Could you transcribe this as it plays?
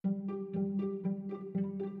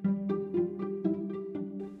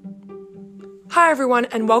Hi everyone,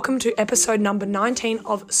 and welcome to episode number 19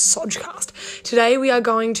 of Sodcast. Today we are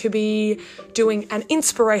going to be doing an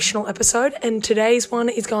inspirational episode, and today's one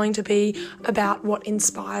is going to be about what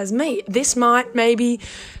inspires me. This might maybe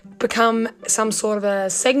become some sort of a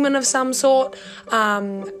segment of some sort,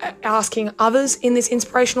 asking others in this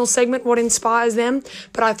inspirational segment what inspires them,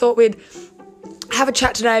 but I thought we'd have a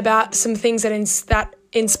chat today about some things that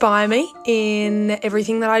inspire me in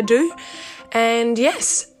everything that I do. And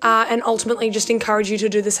yes, and ultimately just encourage you to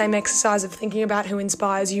do the same exercise of thinking about who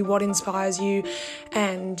inspires you, what inspires you,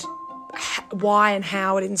 and why and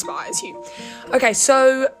how it inspires you. Okay,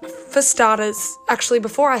 so for starters, actually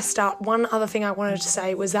before I start, one other thing I wanted to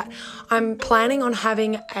say was that I'm planning on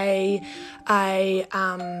having a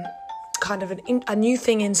new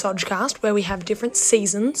thing in Sodcast where we have different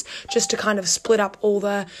seasons just to kind of split up all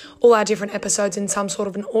our different episodes in some sort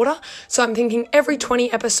of an order. So I'm thinking every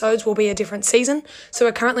 20 episodes will be a different season. So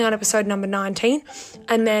we're currently on episode number 19,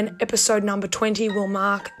 and then episode number 20 will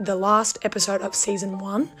mark the last episode of season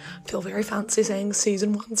 1. I feel very fancy saying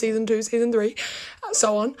season 1, season 2, season 3,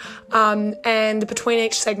 so on. And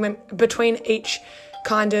between each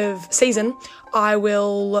kind of season, I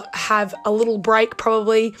will have a little break,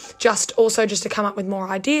 probably just to come up with more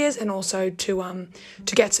ideas, and also to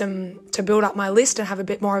build up my list and have a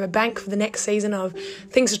bit more of a bank for the next season of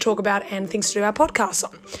things to talk about and things to do our podcasts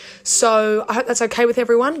on. So I hope that's okay with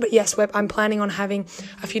everyone. But yes, I'm planning on having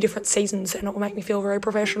a few different seasons, and it will make me feel very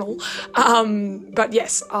professional. But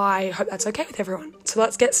yes, I hope that's okay with everyone. So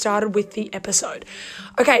let's get started with the episode.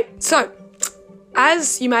 Okay, so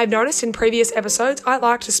as you may have noticed in previous episodes, I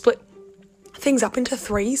like to split things up into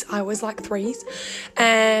threes. I always like threes,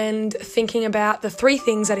 and thinking about the 3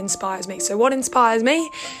 things that inspires me. So what inspires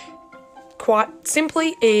me, quite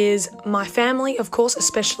simply, is my family, of course,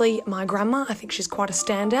 especially my grandma. I think she's quite a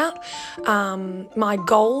standout. My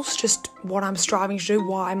goals, just what I'm striving to do,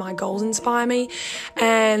 why my goals inspire me,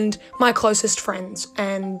 and my closest friends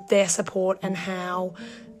and their support, and how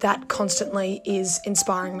that constantly is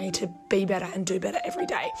inspiring me to be better and do better every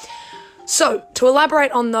day. So, to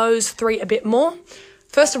elaborate on those 3 a bit more,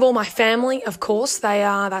 first of all, my family, of course, I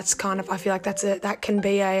feel like that can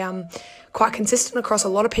be quite consistent across a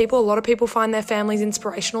lot of people. A lot of people find their families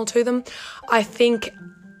inspirational to them. I think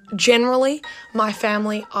generally, my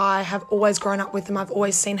family, I have always grown up with them. I've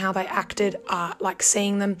always seen how they acted,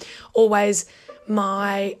 seeing them always.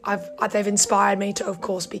 They've inspired me to, of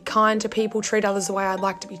course, be kind to people, treat others the way I'd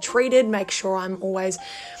like to be treated, make sure I'm always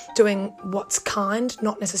doing what's kind,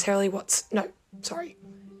 not necessarily when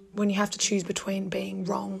you have to choose between being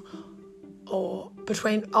wrong or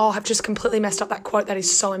between, I've just completely messed up that quote, that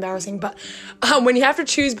is so embarrassing, but when you have to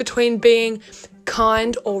choose between being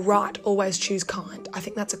kind or right, always choose kind. I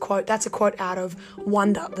think that's a quote out of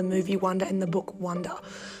Wonder, the movie Wonder, and the book Wonder.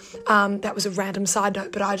 That was a random side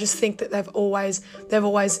note, but I just think that they've always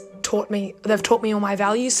taught me all my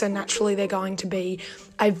values, so naturally they're going to be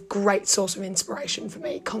a great source of inspiration for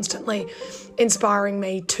me, constantly inspiring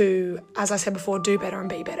me to, as I said before, do better and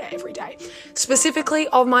be better every day. Specifically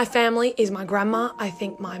of my family is my grandma. I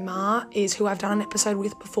think my ma is who I've done an episode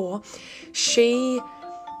with before.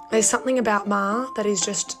 There's something about Ma that is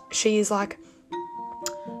just,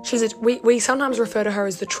 we sometimes refer to her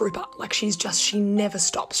as the trooper. Like she never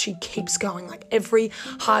stops. She keeps going. Like every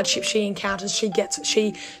hardship she encounters, she gets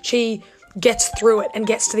through it and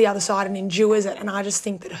gets to the other side and endures it. And I just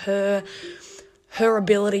think that her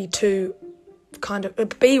ability to kind of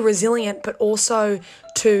be resilient, but also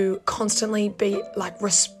to constantly be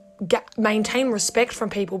maintain respect from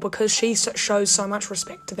people, because she shows so much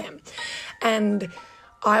respect to them. And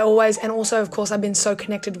also, of course, I've been so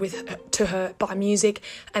connected to her by music,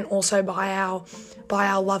 and also by our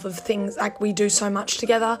love of things. Like, we do so much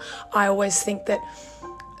together. I always think that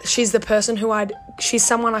she's the person she's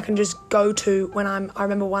someone I can just go to when I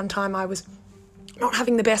remember one time I was not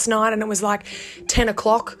having the best night, and it was like 10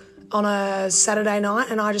 o'clock on a Saturday night,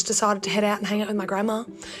 and I just decided to head out and hang out with my grandma,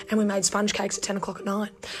 and we made sponge cakes at 10 o'clock at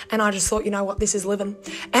night, and I just thought, you know what, this is living.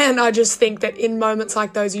 And I just think that in moments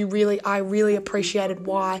like those, I really appreciated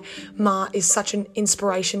why Ma is such an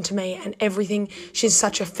inspiration to me, and everything. She's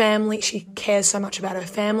such a family. She cares so much about her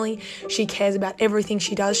family. She cares about everything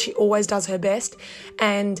she does. She always does her best,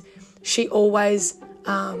 and she always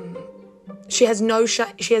she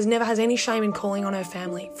never has any shame in calling on her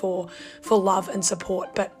family for love and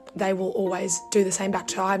support, but they will always do the same back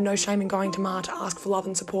to her. I have no shame in going to Ma to ask for love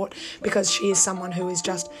and support, because she is someone who is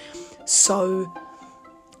just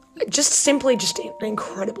simply an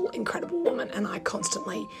incredible woman, and I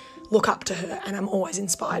constantly look up to her, and I'm always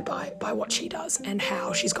inspired by what she does and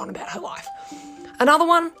how she's gone about her life. Another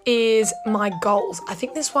one is my goals. I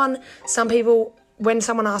think this one, some people, when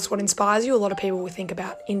someone asks what inspires you, a lot of people will think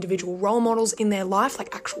about individual role models in their life,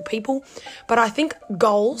 like actual people. But I think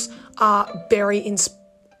goals are very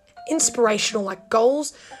inspirational. Like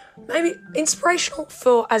goals, maybe inspirational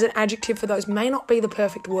as an adjective for those may not be the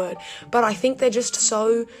perfect word, but I think they're just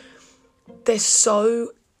I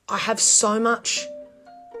have so much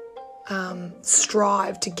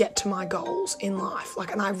strive to get to my goals in life.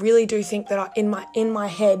 And I really do think that in my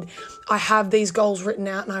head, I have these goals written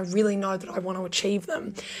out and I really know that I want to achieve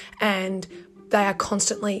them. And they are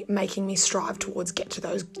constantly making me strive towards get to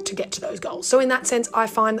those goals. So in that sense, I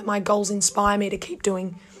find that my goals inspire me to keep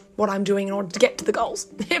doing what I'm doing in order to get to the goals,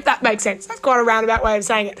 if that makes sense. That's quite a roundabout way of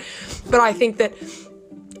saying it. But I think that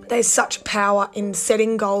there's such power in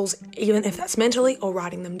setting goals, even if that's mentally, or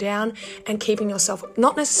writing them down and keeping yourself,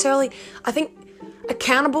 not necessarily, I think,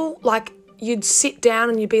 accountable. Like you'd sit down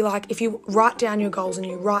and you'd be like, if you write down your goals and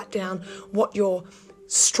you write down what you're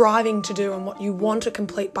striving to do and what you want to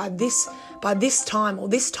complete by this time or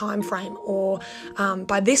this time frame, or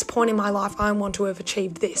by this point in my life, I want to have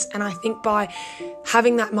achieved this. And I think by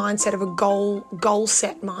having that mindset of a goal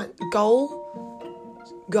setting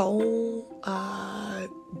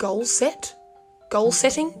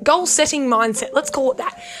mindset, let's call it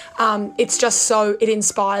that. It's just so it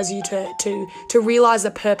inspires you to realize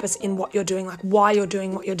the purpose in what you're doing, like why you're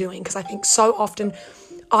doing what you're doing. Because I think so often,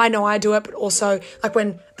 I know I do it, but also like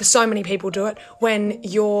when so many people do it, when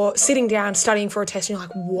you're sitting down studying for a test and you're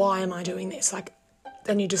like, why am I doing this? Like,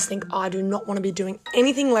 then you just think, I do not want to be doing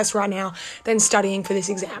anything less right now than studying for this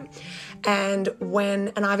exam. And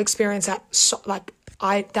I've experienced that,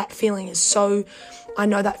 that feeling is so, I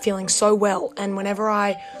know that feeling so well. And whenever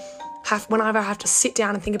I have to sit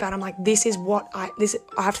down and think about it, I'm like, I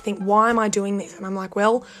have to think, why am I doing this? And I'm like,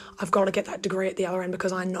 well, I've got to get that degree at the other end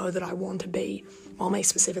because I know that I want to be, well, me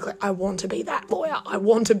specifically, I want to be that lawyer. I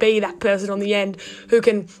want to be that person on the end who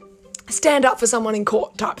can stand up for someone in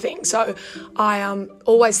court type thing. So I am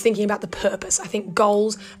always thinking about the purpose. I think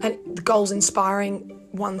goals inspiring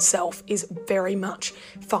oneself is very much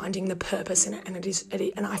finding the purpose in it, and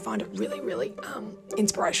I find it really, really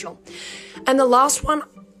inspirational. And the last one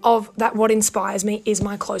of that, what inspires me, is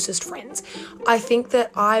my closest friends. I think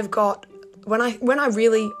that I've got, when I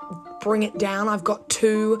really bring it down, I've got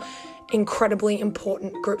two incredibly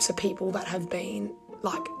important groups of people that have been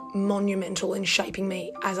like monumental in shaping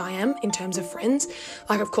me as I am in terms of friends.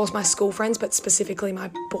 Like, of course, my school friends, but specifically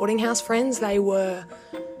my boarding house friends. They were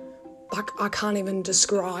like, I can't even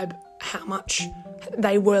describe how much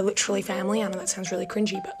they were literally family. I know that sounds really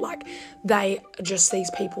cringy, but like they are just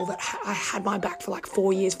these people that I had my back for like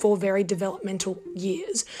 4 years, 4 very developmental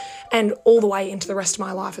years, and all the way into the rest of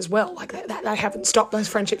my life as well. Like they haven't stopped, those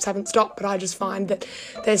friendships haven't stopped, but I just find that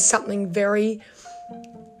there's something very,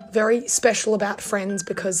 very special about friends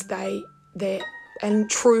because they're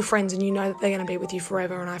and true friends, and you know that they're going to be with you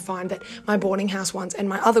forever. And I find that my boarding house ones and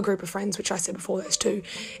my other group of friends, which I said before, those two,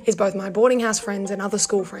 is both my boarding house friends and other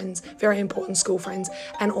school friends, very important school friends,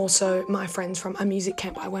 and also my friends from a music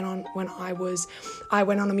camp I went on when I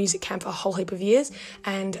went on a music camp for a whole heap of years,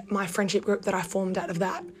 and my friendship group that I formed out of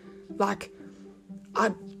that, like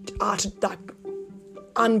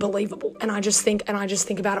unbelievable. And I just think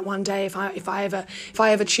about it one day, if I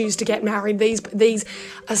ever choose to get married, these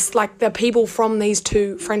are like the people from these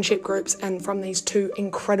two friendship groups and from these two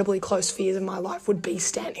incredibly close spheres of my life would be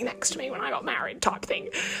standing next to me when I got married type thing.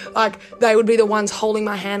 Like they would be the ones holding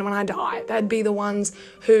my hand when I die. They'd be the ones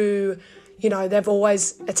who, you know, they've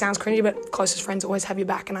always, it sounds cringy, but closest friends always have your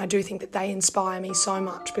back. And I do think that they inspire me so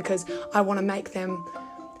much because I want to make them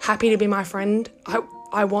happy to be my friend.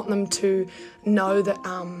 I want them to know that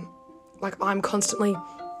I'm constantly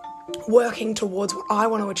working towards what I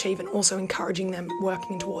want to achieve and also encouraging them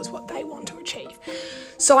working towards what they want to achieve.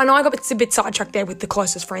 So I know I got a bit sidetracked there with the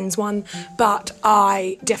closest friends one, but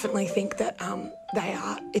I definitely think that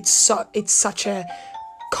it's such a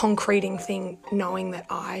concreting thing knowing that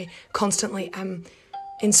I constantly am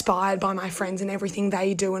inspired by my friends and everything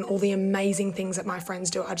they do and all the amazing things that my friends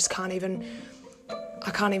do. I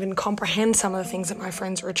can't even comprehend some of the things that my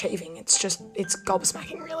friends are achieving. It's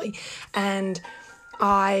gobsmacking, really. And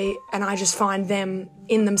I just find them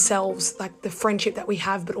in themselves, like the friendship that we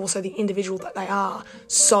have, but also the individual that they are,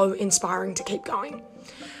 so inspiring to keep going.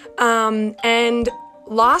 And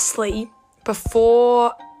lastly,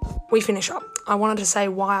 before we finish up, I wanted to say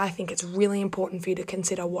why I think it's really important for you to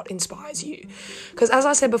consider what inspires you. Because as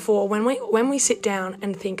I said before, when we sit down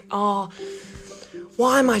and think,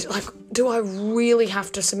 why am I, like, do I really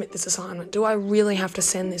have to submit this assignment? Do I really have to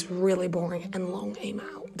send this really boring and long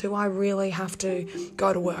email? do I really have to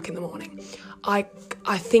go to work in the morning? I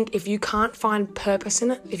think if you can't find purpose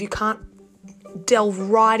in it, if you can't delve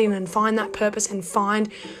right in and find that purpose and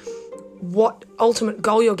find what ultimate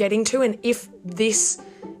goal you're getting to, and if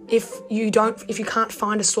you can't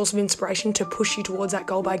find a source of inspiration to push you towards that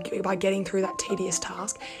goal by getting through that tedious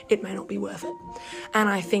task, it may not be worth it. And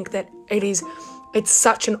I think that it's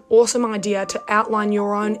such an awesome idea to outline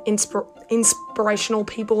your own inspirational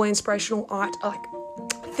people, inspirational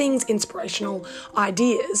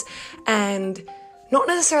ideas, and not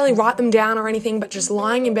necessarily write them down or anything, but just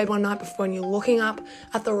lying in bed one night before and you're looking up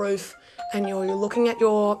at the roof and you're looking at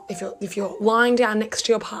if you're lying down next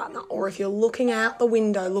to your partner, or if you're looking out the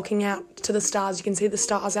window, looking out to the stars, you can see the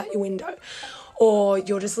stars out your window, or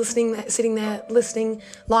you're just lying there listening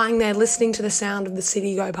to the sound of the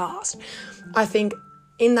city go past. I think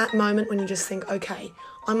in that moment when you just think, okay,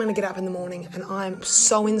 I'm going to get up in the morning and I'm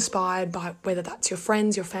so inspired by whether that's your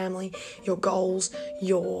friends, your family, your goals,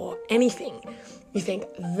 your anything. You think,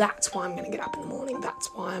 that's why I'm going to get up in the morning. That's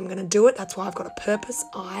why I'm going to do it. That's why I've got a purpose.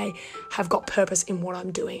 I have got purpose in what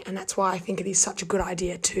I'm doing. And that's why I think it is such a good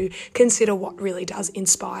idea to consider what really does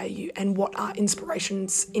inspire you and what are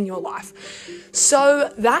inspirations in your life.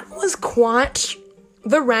 So that was quite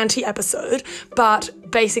the ranty episode, but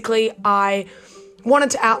basically I wanted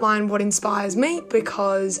to outline what inspires me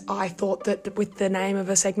because I thought that with the name of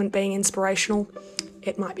a segment being inspirational,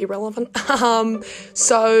 it might be relevant.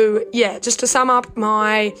 So yeah, just to sum up,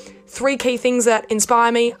 my 3 key things that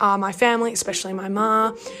inspire me are my family, especially my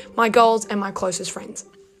ma, my goals, and my closest friends.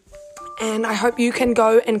 And I hope you can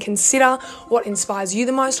go and consider what inspires you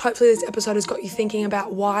the most. Hopefully this episode has got you thinking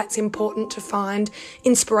about why it's important to find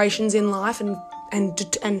inspirations in life and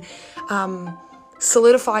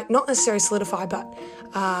solidify, not necessarily solidify, but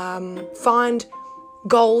find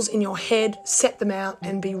goals in your head, set them out,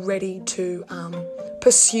 and be ready to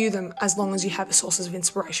pursue them as long as you have sources of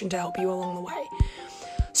inspiration to help you along the way.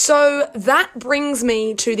 So that brings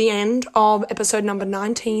me to the end of episode number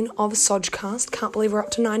 19 of Sodcast. Can't believe we're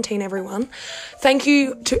up to 19, everyone. Thank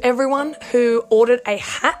you to everyone who ordered a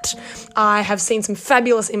hat. I have seen some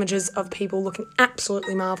fabulous images of people looking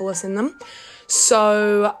absolutely marvellous in them.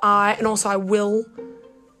 So I will,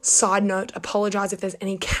 side note, apologise if there's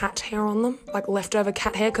any cat hair on them, like leftover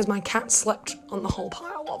cat hair, because my cat slept on the whole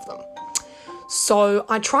pile of them. So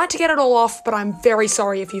I tried to get it all off, but I'm very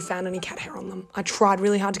sorry if you found any cat hair on them. I tried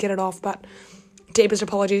really hard to get it off, but deepest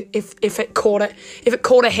apologies if it caught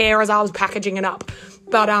a hair as I was packaging it up.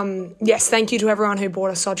 But yes, thank you to everyone who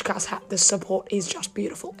bought a Sodcast hat. The support is just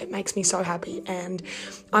beautiful. It makes me so happy, and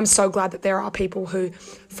I'm so glad that there are people who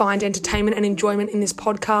find entertainment and enjoyment in this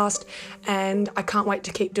podcast, and I can't wait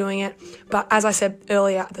to keep doing it. But as I said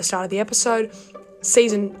earlier at the start of the episode,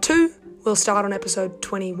 season 2 will start on episode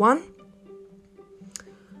 21.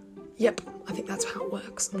 Yep, I think that's how it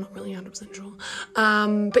works. I'm not really 100% sure.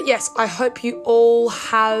 But yes, I hope you all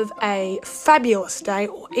have a fabulous day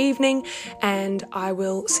or evening, and I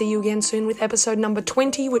will see you again soon with episode number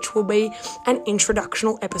 20, which will be an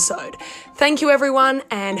introductional episode. Thank you, everyone,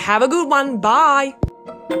 and have a good one. Bye.